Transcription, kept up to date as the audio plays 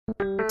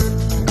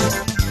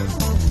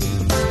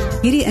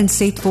Hierdie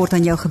inset word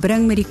aan jou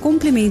gebring met die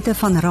komplimente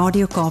van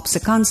Radio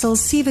Kaapse Kansel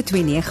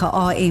 729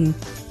 AM.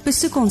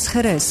 Besoek ons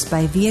gerus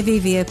by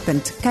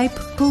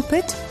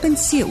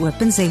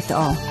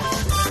www.capepulpit.co.za.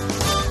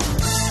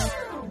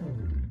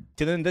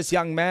 This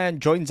young man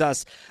joins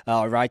us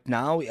right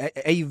now.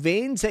 Hy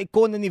wen sy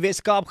kon in die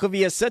Weskaap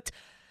gewees het,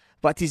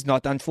 but he's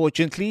not,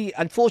 unfortunately.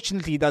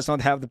 Unfortunately, he does not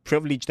have the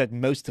privilege that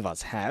most of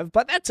us have,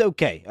 but that's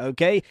okay,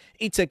 okay?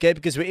 It's okay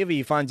because wherever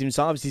he finds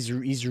himself,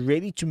 he's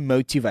ready to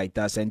motivate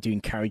us and to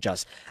encourage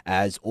us,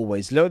 as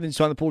always. Louwerens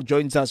Swanepoel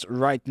joins us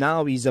right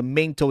now. He's a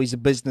mentor, he's a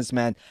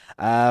businessman,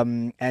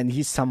 and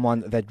he's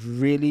someone that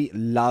really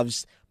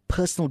loves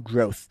personal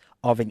growth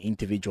of an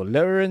individual.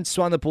 Louwerens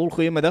Swanepoel,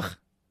 goeiemiddag.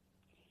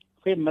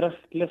 Goeiemiddag,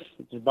 Cliff.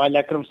 Het is baie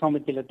lekker om saam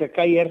met julle te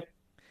kuier.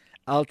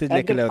 Altyd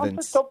lekker, Louwerens.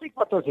 Dit is 'n topic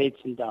wat ons het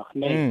vandag,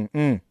 nee.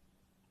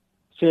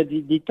 So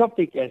die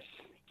topic is,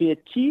 to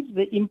achieve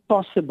the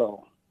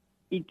impossible,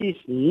 it is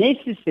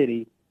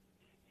necessary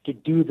to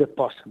do the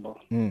possible.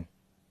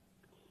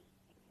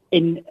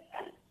 En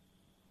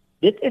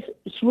dit is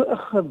so 'n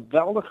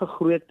geweldige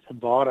groot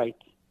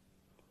waarheid.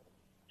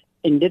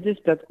 En dit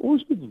is dat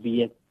ons moet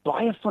weet,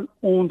 baie van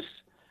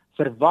ons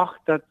verwag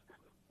dat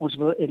ons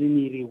wil in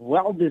hierdie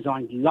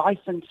well-designed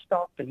life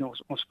instap en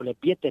ons wil 'n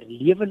beter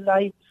lewe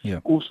lei. Ja.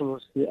 Ons wil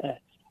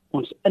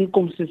ons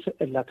inkomste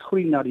laat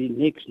groei na die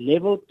next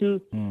level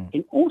toe.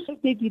 En ons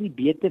het net hierdie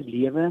beter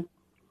lewe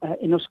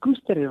en ons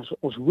koester en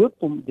ons hoop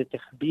om dit te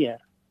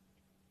gebeur.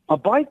 Maar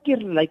baie keer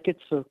lyk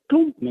dit vir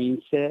klomp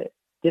mense,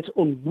 dit is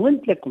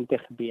onmoontlik om te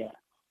gebeur.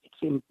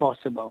 It's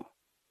impossible.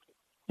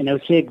 En nou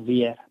sê ek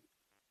weer,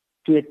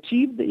 to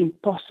achieve the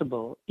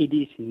impossible, it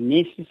is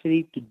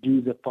necessary to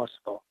do the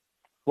possible.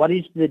 What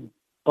is the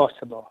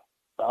possible?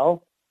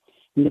 Well,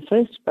 in the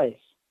first place,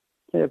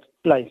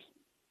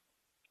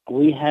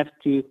 we have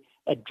to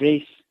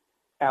address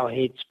our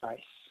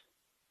headspace.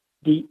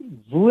 Die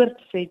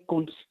woord sê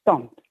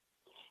constant,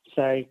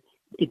 sê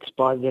it's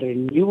by the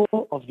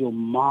renewal of your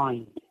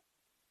mind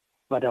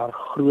wat daar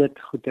groot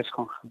goeders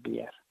gaan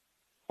gebeur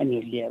in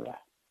jou lewe.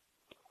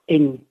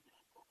 En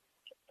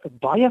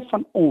baie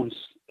van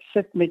ons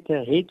sit met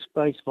 'n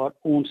headspace waar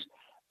ons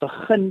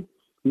begin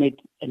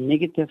met 'n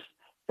negative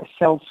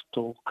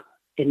self-talk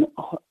en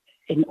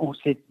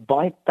ons het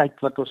baie tyd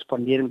wat ons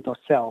spandeer met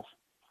onsself.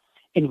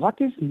 En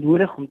wat is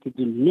nodig om te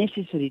doen,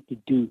 necessary to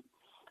do,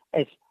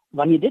 is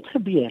wanneer dit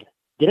gebeur,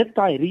 druk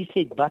daai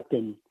reset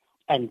button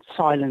and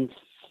silence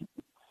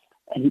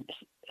and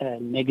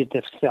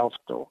negative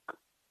self-talk.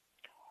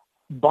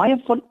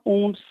 Baie van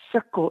ons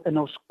sukkel in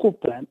ons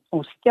koppe,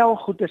 ons stel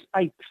goeders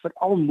uit,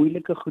 veral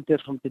moeilike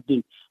goeders om te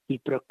doen, die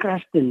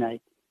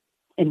procrastinate.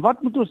 En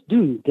wat moet ons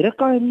doen? Druk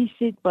daai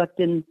reset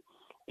button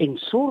en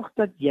sorg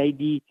dat jy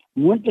die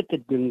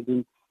moontlike ding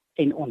doen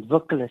en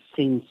ontwikkel 'n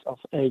sense of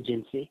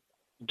urgency.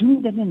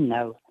 Doen dinge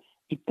nou.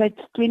 It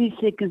takes 20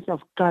 seconds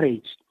of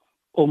courage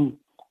om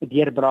 'n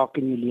deurbraak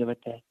in jou lewe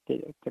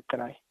te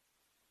kry.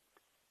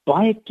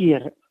 Baie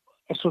keer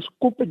is ons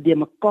koppe de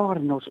mekaar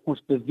en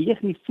ons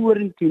beweeg nie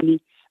vorentoe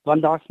nie,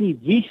 want daar's nie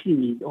visie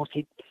nie.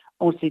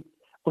 Ons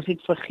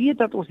het vergeet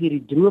dat ons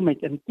hierdie droom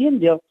het.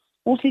 Inteendeel,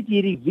 ons het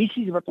hierdie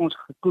visies wat ons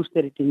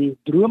gekoester het en die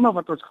drome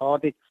wat ons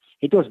gehad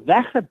het ons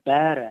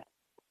weggebêre,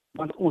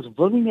 want ons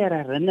wil nie meer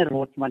herinner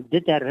word, want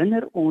dit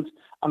herinner ons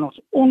aan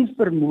ons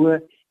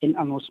onvermoë en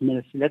aan ons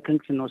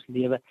mislukkings in ons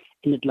lewe,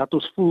 en dit laat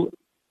ons voel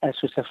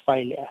soos 'n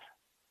failure.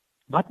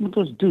 Wat moet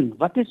ons doen?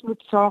 Wat is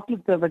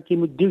noodsaaklik wat jy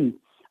moet doen,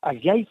 as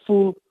jy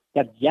voel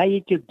dat jy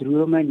het jou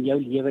drome in jou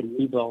lewe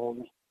nie behaal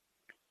nie?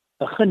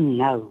 Begin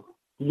nou,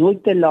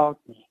 nooit te laat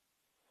nie,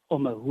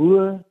 om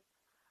 'n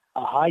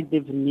high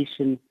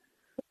definition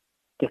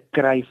te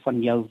kry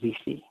van jou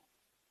visie.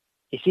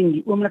 Jy sien,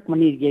 die oomblik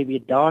wanneer jy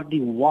weer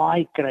daardie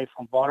why kry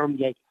van waarom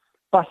jy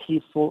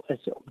passievol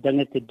is om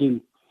dinge te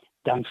doen,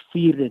 dan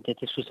vier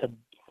dit is soos 'n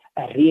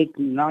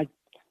reignite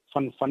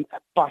van 'n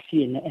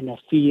passie en 'n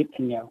vuur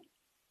in jou.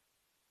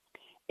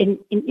 En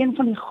een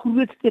van die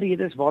grootste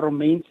redes waarom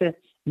mense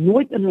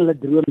nooit in hulle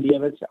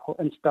droomlewe sal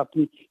instap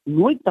nie,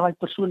 nooit daai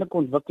persoonlike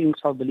ontwikkeling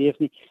sal beleef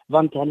nie,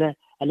 want hulle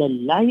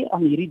lei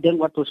aan hierdie ding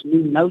wat ons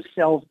noem nou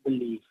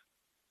self-belief.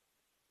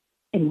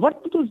 En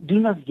wat moet ons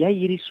doen as jy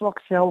hierdie swak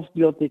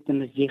selfbeeld het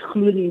en as jy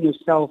glo nie in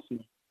jouself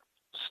nie?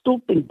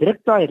 Stop en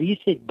druk daai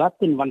reset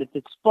button, want it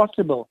is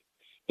possible.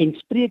 En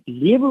spreek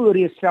lewe oor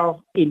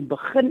jouself en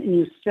begin in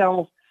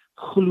jouself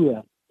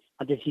glo.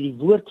 Want as jy die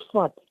woord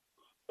vat,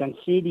 dan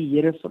sê die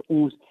Here vir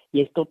ons,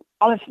 jy is tot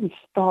alles in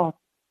staat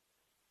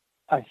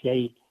as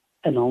jy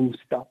in hom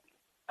stap.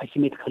 As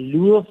jy met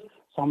geloof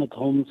saam met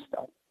hom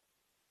stap.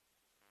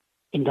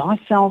 En daai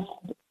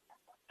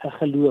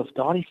geloof,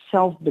 daai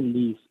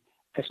self-belief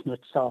is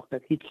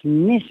noodsaaklik. It's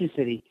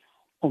necessary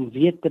om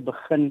weer te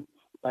begin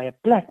by 'n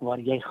plek waar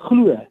jy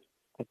glo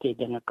dat jy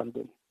dinge kan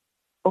doen.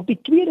 Op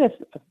die tweede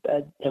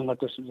ding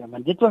wat ons doen,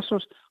 want dit was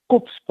ons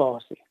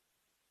kopspasie.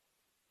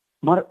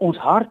 Maar ons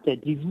harte,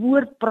 die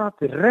woord praat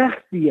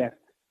regdeur,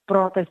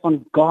 praat hy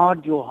van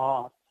guard your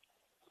heart.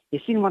 Jy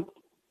sien, want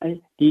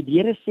die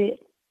Here sê,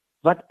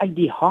 wat uit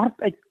die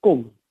hart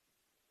uitkom,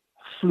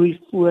 vloei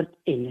voort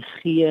en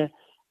gee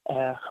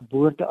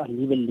geboorte aan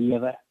nuwe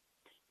lewe.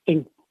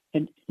 En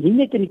nie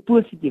net in die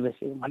positiewe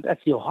sê, want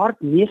as jou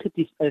hart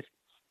negatief is,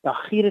 dan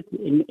gee dit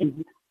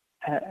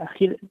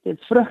gee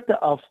dit vrugte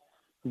af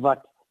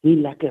wat nie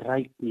lekker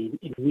ruik nie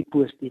en nie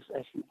positief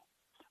is nie.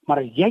 Maar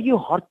as jy jou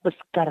hart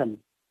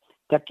beskerm,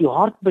 dat jou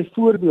hart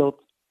byvoorbeeld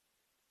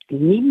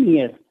nie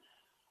meer,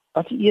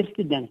 wat die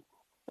eerste ding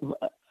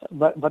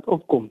wat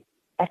opkom,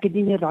 ek het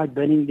nie meer daai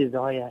burning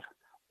desire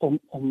om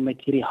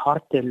met hierdie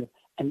hart in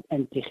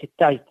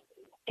integriteit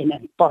en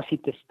in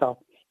passie te stap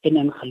en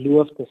in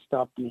geloof te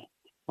stap nie,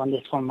 want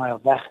dit is van my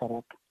af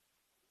weggeruk.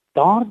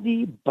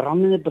 Daardie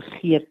brandende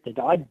begeerte,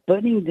 daai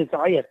burning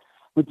desire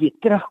moet weer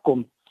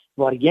terugkom,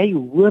 waar jy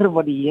hoor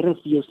wat die Here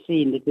vir jou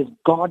sê, en dit is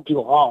God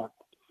your heart.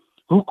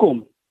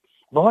 Hoekom?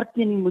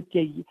 Waarteen moet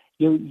jy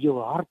jou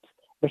hart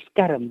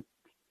beskerm,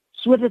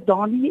 sodat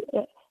daar nie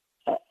 'n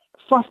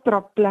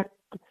vaste plek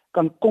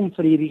kan kom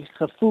vir hierdie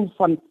gevoel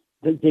van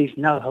there's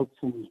no hope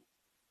for me.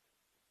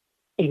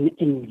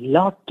 En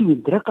laat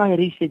toe, druk hy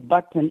reset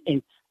button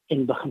en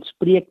begin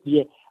spreek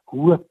weer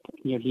hoop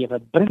in jou lewe.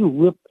 Bring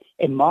hoop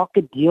en maak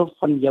dit deel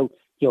van jou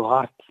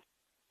hart.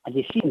 En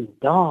jy sien,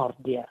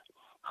 daardeur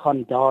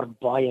gaan daar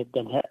baie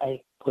dinge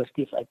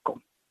positief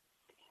uitkom.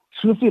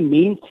 Soveel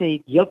mense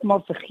het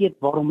heeltemal vergeet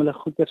waarom hulle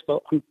goeders wou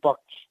aanpak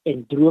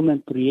en drome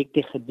en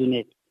projekte gedoen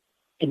het.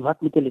 En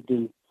wat moet hulle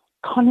doen?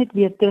 Gaan net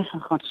weer terug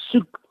en gaan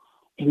soek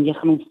en jy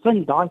gaan hom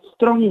vind, daai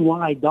strong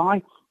why,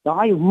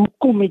 daai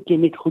hoekom het jy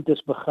met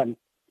goeders begin?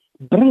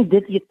 Bring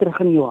dit weer terug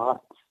in jou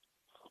hart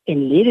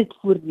en lê dit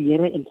voor die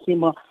Here en sê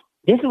maar,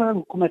 dis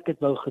waarom ek dit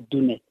wou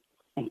gedoen het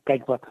en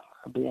kyk wat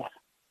gebeur.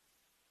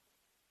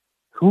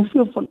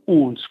 Hoeveel van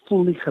ons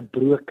voel nie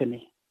gebroken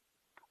nie,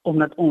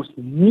 omdat ons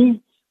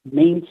nie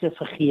mense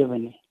vergewe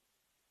nie.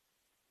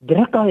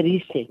 Druk daai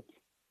reset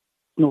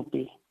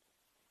knoppie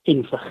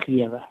en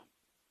vergewe.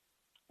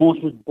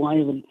 Ons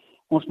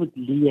moet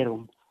leer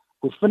om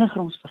hoe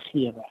vinniger ons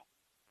vergewe,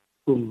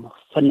 hoe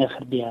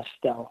vinniger die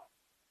herstel.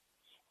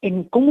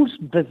 En kom ons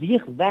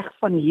beweeg weg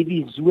van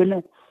hierdie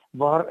sone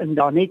waarin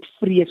daar net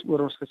vrees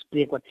oor ons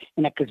gespreek word.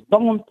 En ek is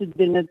bang om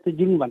dinge te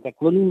doen want ek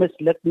wil nie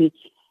misluk nie.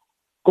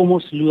 Kom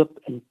ons loop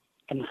in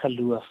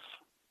geloof.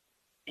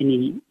 En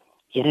die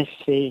Here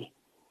sê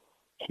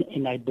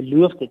en hy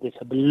beloof, dit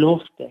is 'n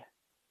belofte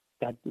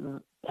dat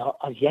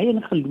as jy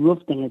in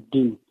geloof dinge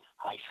doen,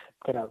 hy is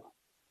getrou.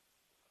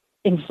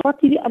 En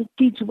vat hierdie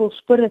unteachable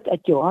spirit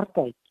uit jou hart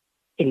uit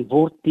en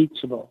word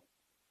teachable.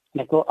 En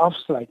ek wil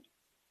afsluit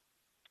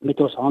met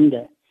ons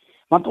hande.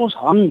 Want ons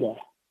hande,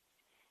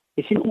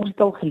 jy sien, ons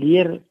het al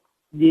geleer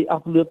die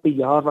afgelope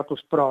jaar wat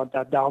ons praat,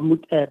 dat daar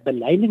moet 'n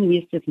beleiding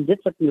wees tussen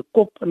dit wat in jou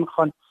kop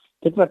ingaan,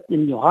 dit wat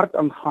in jou hart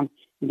aangaan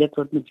en dit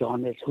wat met jou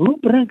hande is. Hoe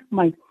bring ek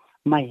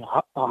my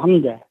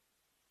hande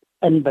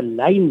in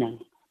beleiding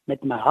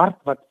met my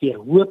hart wat weer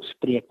hoop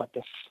spreek, wat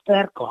 'n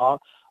sterk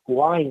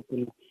why het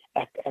en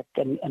ek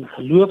in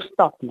geloof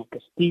stap en ek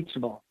is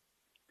teachable.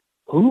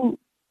 Hoe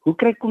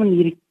kry ek hom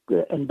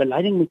in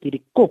beleiding met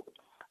hierdie kop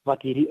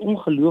wat hierdie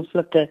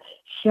ongelooflike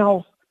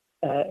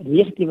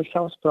negatiewe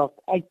selfspraak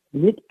uit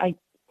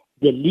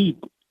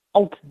delete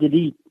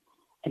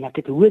en ek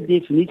het 'n hoë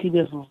definisie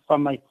weer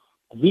van my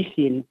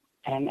visie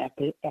en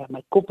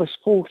my kop is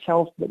vol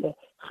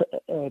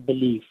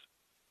selfbelief.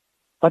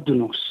 Wat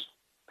doen ons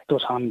met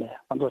ons hande?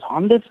 Want ons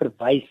hande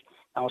verwys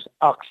na ons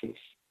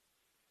aksies.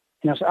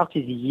 En ons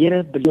aksies, die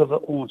Here beloof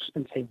ons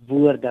in sy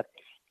woord dat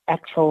I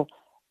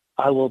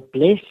will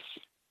bless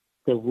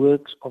the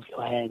works of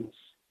your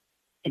hands.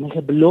 En dit is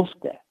 'n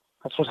belofte.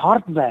 As ons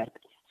hard werk,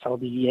 sal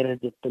die Here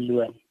dit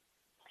beloon.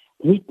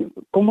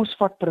 Kom ons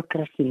vat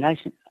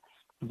procrastination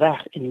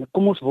weg en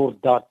kom ons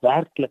word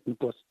daadwerklik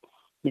met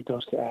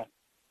ons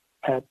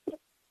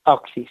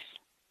aksies.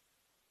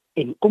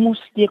 En kom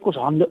ons steek ons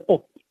hande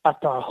op. As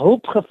daar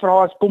hulp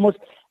gevra is, kom ons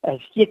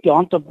steek jou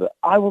hand op.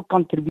 I will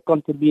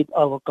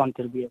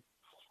contribute.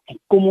 En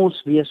kom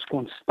ons wees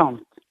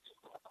konstant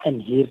in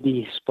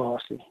hierdie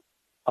spasie.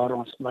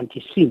 Want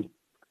jy sien,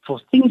 for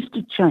things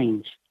to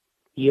change,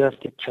 you have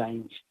to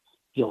change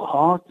your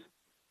heart,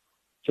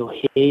 your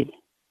head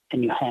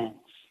and your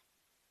hands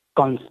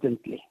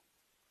constantly.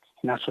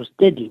 En as ons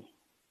dit doen,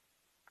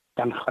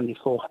 dan gaan die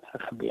volgende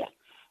gebeur.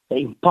 The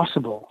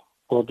impossible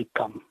will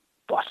become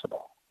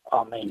possible.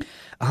 Amen.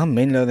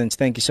 Amen, Louwerens.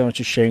 Thank you so much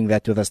for sharing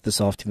that with us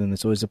this afternoon.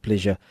 It's always a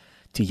pleasure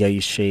to hear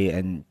you share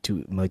and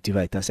to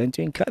motivate us and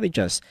to encourage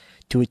us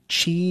to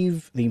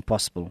achieve the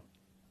impossible.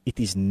 It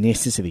is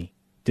necessary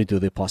to do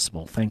the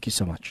possible. Thank you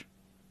so much.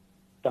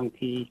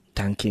 Dankie.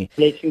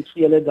 Blessings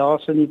vir julle daar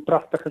so in die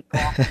pragtige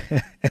Kaap.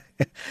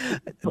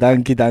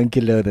 Dankie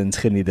Louwerens,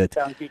 geniet dit.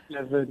 Dankie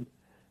Kevin.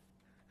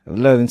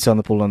 Louwerens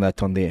Swanepoel on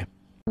that one there.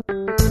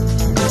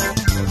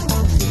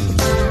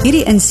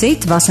 Hierdie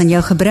inset was aan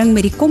jou gebring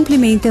met die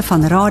komplimente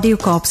van Radio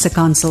Kaapse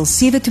Kansel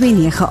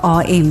 729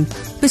 AM.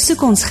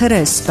 Besoek ons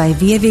gerus by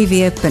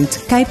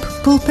www.cape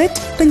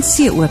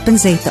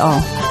pulpit.co.za.